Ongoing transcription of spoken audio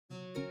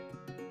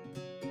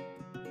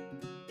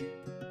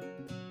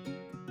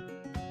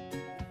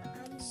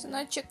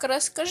Сыночек,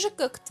 расскажи,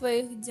 как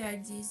твоих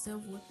дядей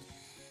зовут.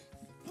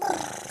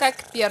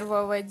 Как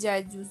первого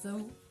дядю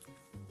зовут?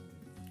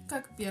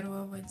 Как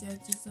первого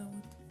дядю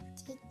зовут?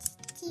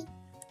 Кити.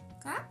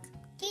 Как?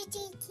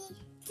 Кити.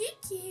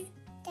 Кики.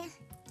 Да,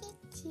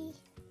 Кити.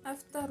 А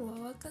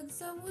второго как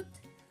зовут?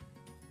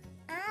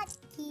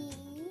 Аки.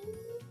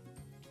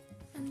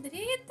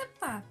 Андрей — это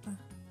папа.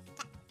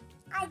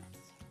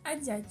 А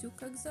дядю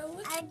как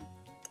зовут?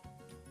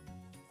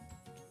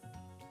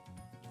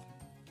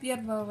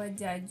 Первого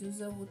дядю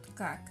зовут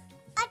как?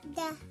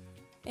 Да.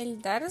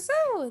 Эльдар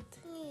зовут?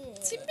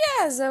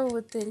 Тебя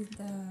зовут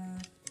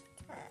Эльдар.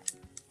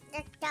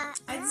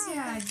 А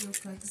дядю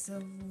как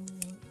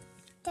зовут?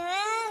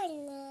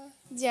 Правильно.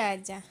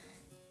 Дядя.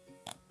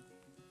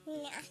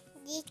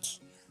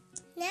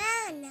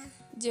 Нана.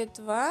 Дед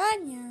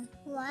Ваня.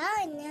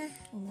 Ваня.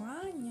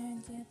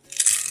 Ваня дед.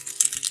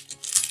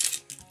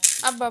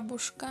 А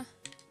бабушка?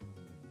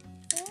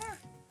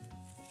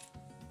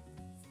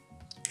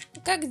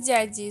 Как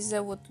дядей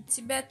зовут? У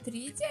тебя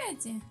 3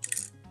 дяди?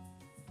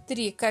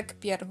 3. Как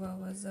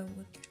первого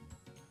зовут?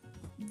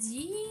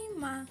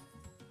 Дима.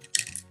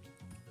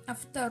 А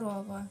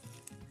второго?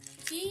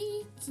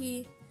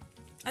 Кики.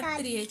 А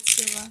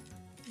третьего?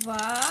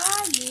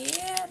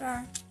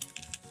 Валера.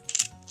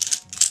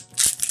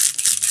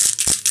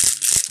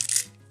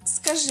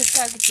 Скажи,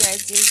 как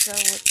дядей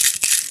зовут?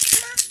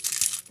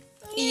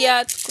 Я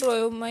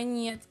открою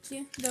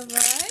монетки.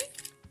 Давай.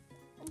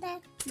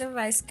 Да.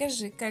 Давай,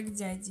 скажи, как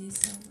дядей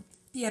зовут.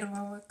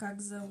 Первого как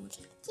зовут?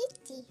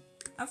 Кити.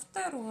 А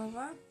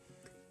второго?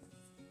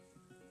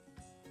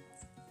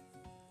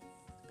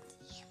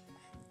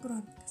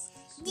 Громко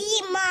скажи.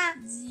 Дима.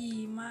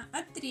 Дима.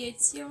 А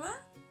третьего?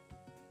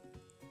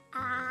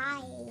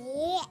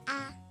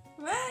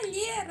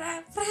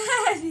 Валера.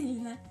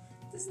 Правильно.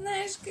 Ты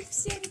знаешь, как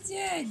всех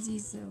дядей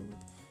зовут.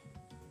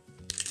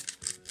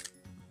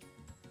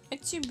 А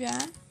тебя?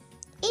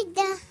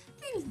 Да.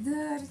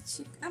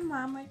 Эльдарчик. А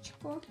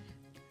мамочку?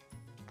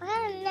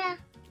 Правильно.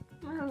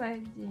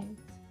 Молодец.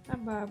 А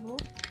бабу?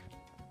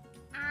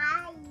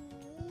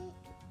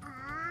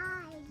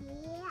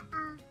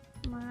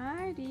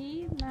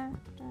 Марина.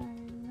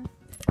 Правильно.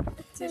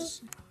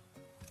 Держи.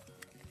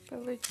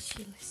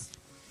 Получилось.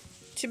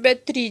 У тебя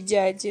 3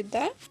 дяди,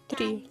 да?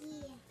 3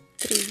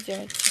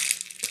 дяди.